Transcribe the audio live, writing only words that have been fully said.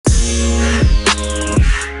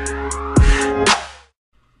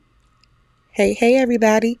Hey,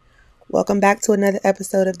 everybody. Welcome back to another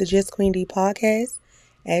episode of the Just Queen D podcast.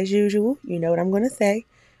 As usual, you know what I'm going to say.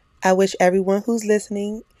 I wish everyone who's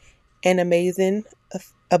listening an amazing,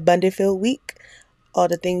 abundant filled week. All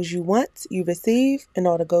the things you want, you receive, and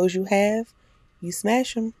all the goals you have, you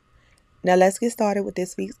smash them. Now, let's get started with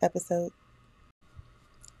this week's episode.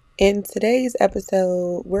 In today's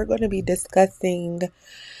episode, we're going to be discussing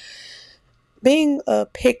being a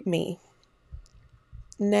pick me.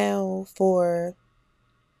 Now, for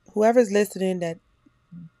whoever's listening that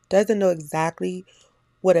doesn't know exactly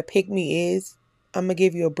what a pick me is, I'm going to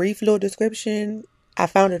give you a brief little description. I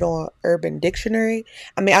found it on Urban Dictionary.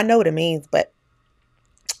 I know what it means, but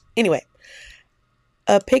anyway,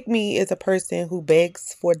 a pick me is a person who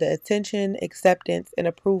begs for the attention, acceptance, and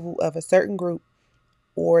approval of a certain group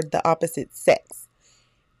or the opposite sex.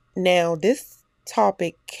 Now, this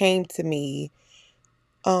topic came to me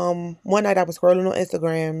one night I was scrolling on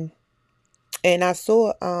Instagram and I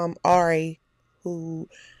saw Ari, who,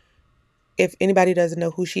 if anybody doesn't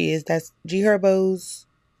know who she is, that's G Herbo's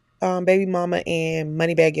baby mama and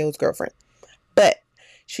Moneybagg Yo's girlfriend. But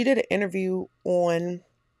she did an interview on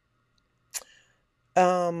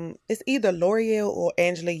it's either L'Oreal or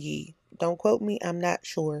Angela Yee. Don't quote me, I'm not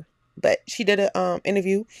sure. But she did an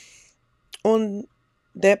interview on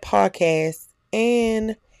that podcast,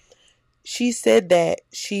 and she said that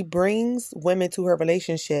she brings women to her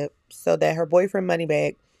relationship so that her boyfriend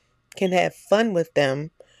Moneybagg can have fun with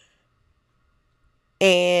them.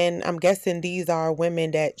 And I'm guessing these are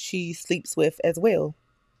women that she sleeps with as well.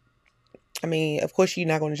 Of course, you're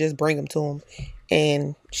not going to just bring them to him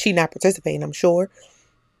and she not participating, I'm sure.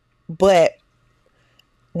 But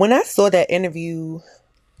when I saw that interview,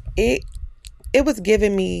 it was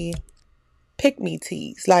giving me pick me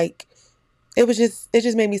tease. Like, it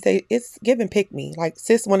just made me say, it's giving pick me. Like,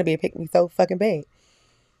 sis want to be a pick me so fucking bad.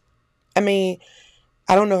 I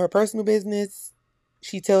don't know her personal business.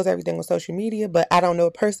 She tells everything on social media, but I don't know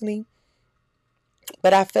her personally.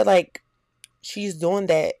 But I feel like she's doing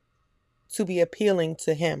that to be appealing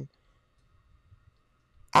to him.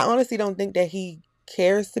 I honestly don't think that he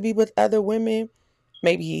cares to be with other women.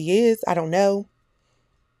 Maybe he is. I don't know.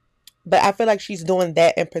 But I feel like she's doing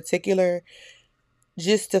that in particular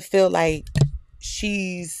just to feel like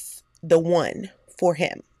she's the one for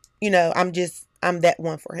him. I'm that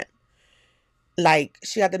one for him. Like,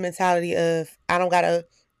 she got the mentality of, I don't gotta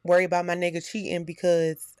worry about my nigga cheating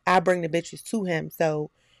because I bring the bitches to him. So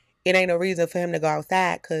it ain't no reason for him to go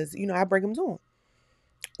outside because, I bring him to him.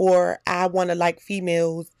 Or I want to like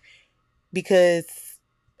females because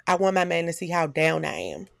I want my man to see how down I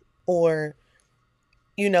am. Or,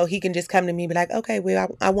 he can just come to me and be like, okay,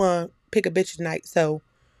 well, I want to pick a bitch tonight. So,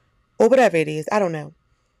 or whatever it is. I don't know.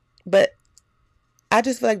 But I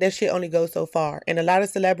just feel like that shit only goes so far. And a lot of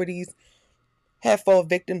celebrities have fallen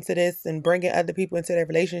victim to this and bringing other people into their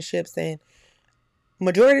relationships. And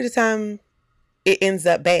majority of the time, it ends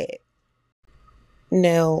up bad.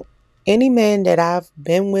 Now, any man that I've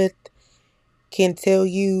been with can tell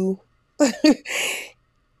you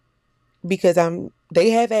because they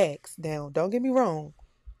have asked. Now, don't get me wrong.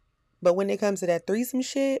 But when it comes to that threesome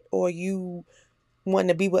shit or you wanting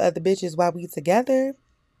to be with other bitches while we together,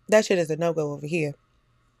 that shit is a no-go over here.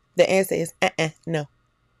 The answer is no.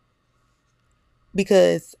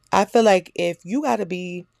 Because I feel like if you got to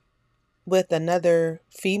be with another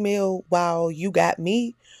female while you got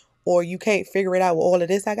me, or you can't figure it out with all of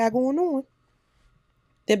this I got going on,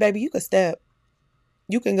 then baby, you can step.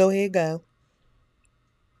 You can go ahead and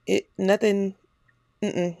go. Nothing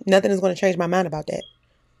is going to change my mind about that.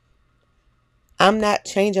 I'm not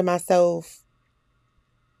changing myself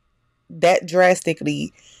that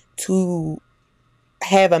drastically to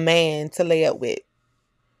have a man to lay up with.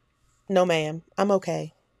 No, ma'am. I'm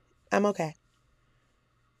okay.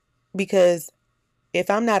 Because if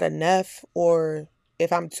I'm not enough or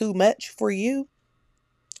if I'm too much for you,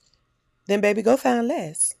 then baby, go find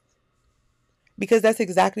less. Because that's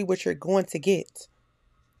exactly what you're going to get.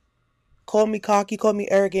 Call me cocky, call me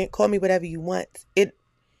arrogant, call me whatever you want. It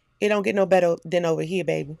don't get no better than over here,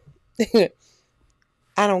 baby.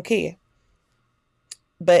 I don't care.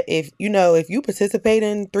 But if you participate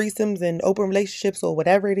in threesomes and open relationships or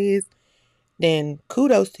whatever it is, then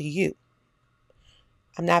kudos to you.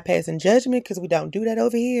 I'm not passing judgment because we don't do that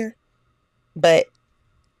over here. But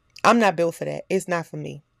I'm not built for that. It's not for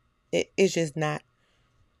me. It's just not.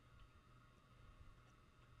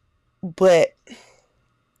 But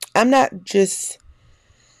I'm not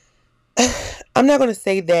going to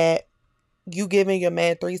say that you giving your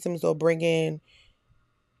man threesomes or bringing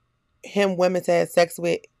him women to have sex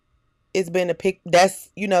with, it's been a pick. That's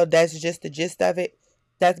just the gist of it.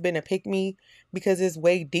 that's been a pick me, because it's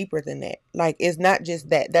way deeper than that. Like, it's not just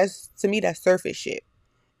that. That's, to me, that's surface shit.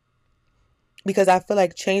 Because I feel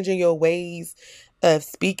like changing your ways of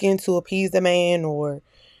speaking to appease a man, or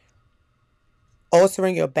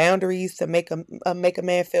altering your boundaries to make a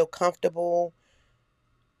man feel comfortable,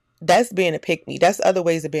 that's being a pick me. That's other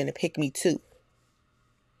ways of being a pick me too.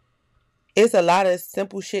 It's a lot of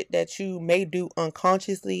simple shit that you may do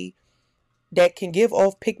unconsciously that can give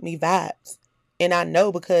off pick me vibes. And I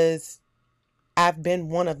know, because I've been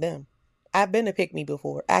one of them. I've been a pick me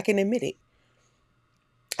before. I can admit it.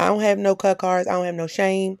 I don't have no cut cards. I don't have no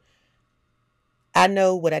shame. I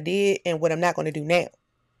know what I did and what I'm not going to do now.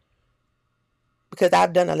 Because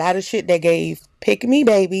I've done a lot of shit that gave pick me,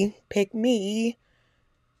 baby. Pick me.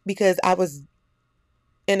 Because I was,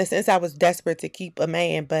 in a sense, I was desperate to keep a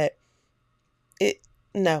man. But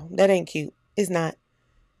no, that ain't cute. It's not.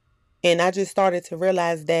 And I just started to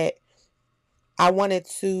realize that I wanted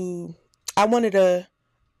a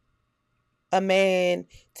man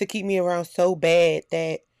to keep me around so bad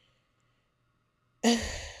that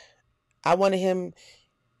I wanted him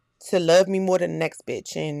to love me more than the next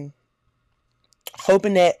bitch, and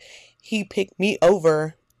hoping that he picked me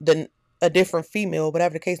over a different female,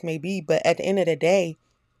 whatever the case may be. But at the end of the day,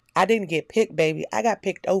 I didn't get picked, baby. I got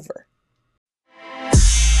picked over.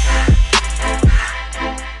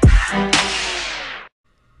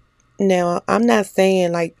 Now, I'm not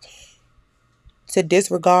saying like to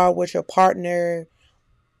disregard what your partner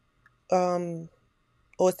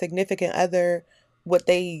or significant other, what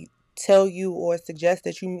they tell you or suggest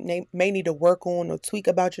that you may need to work on or tweak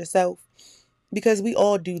about yourself, because we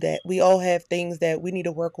all do that. We all have things that we need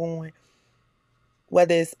to work on,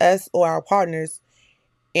 whether it's us or our partners,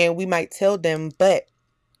 and we might tell them, but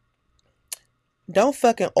don't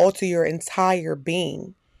fucking alter your entire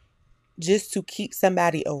being just to keep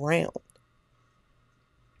somebody around.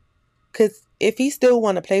 Because if he still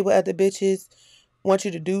want to play with other bitches, want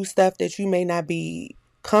you to do stuff that you may not be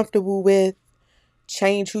comfortable with,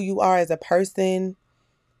 change who you are as a person,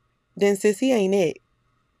 then sis, he ain't it.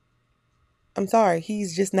 I'm sorry,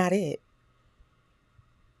 he's just not it.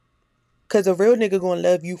 Because a real nigga gonna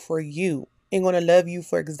love you for you, and gonna love you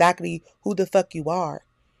for exactly who the fuck you are.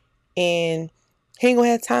 And he ain't gonna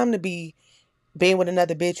have time to be being with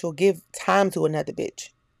another bitch or give time to another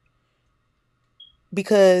bitch.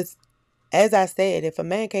 Because, as I said, if a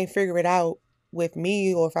man can't figure it out with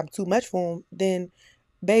me, or if I'm too much for him, then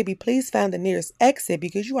baby, please find the nearest exit,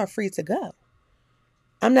 because you are free to go.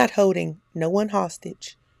 I'm not holding no one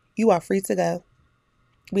hostage. You are free to go.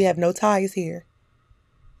 We have no ties here.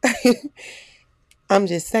 I'm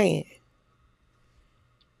just saying.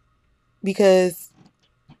 Because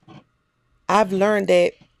I've learned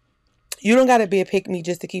that you don't got to be a pick me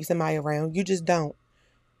just to keep somebody around. You just don't.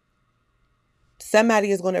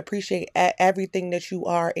 Somebody is going to appreciate everything that you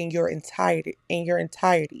are in your entirety.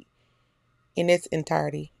 In its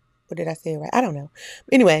entirety. What did I say right? I don't know.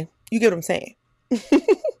 Anyway, you get what I'm saying.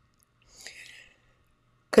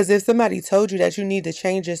 Because if somebody told you that you need to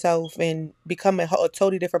change yourself and become a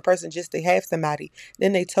totally different person just to have somebody,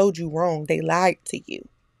 then they told you wrong. They lied to you.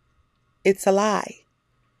 It's a lie.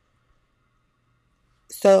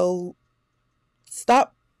 So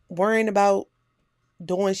stop worrying about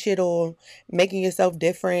doing shit or making yourself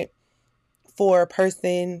different for a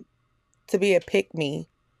person to be a pick me.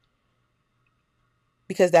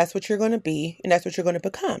 Because that's what you're going to be, and that's what you're going to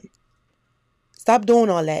become. Stop doing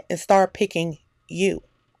all that and start picking you.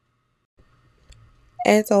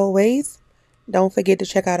 As always, don't forget to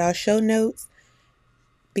check out our show notes,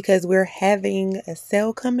 because we're having a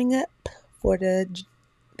sale coming up for the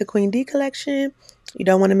Queen D collection. You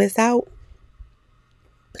don't want to miss out.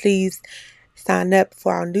 Please sign up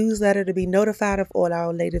for our newsletter to be notified of all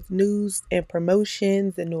our latest news and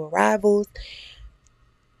promotions and new arrivals.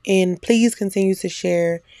 And please continue to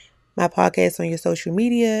share my podcast on your social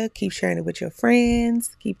media. Keep sharing it with your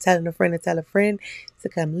friends. Keep telling a friend to tell a friend to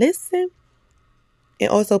come listen. And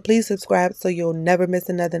also, please subscribe so you'll never miss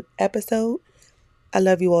another episode. I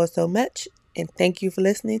love you all so much. And thank you for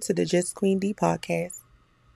listening to the Just Queen D podcast.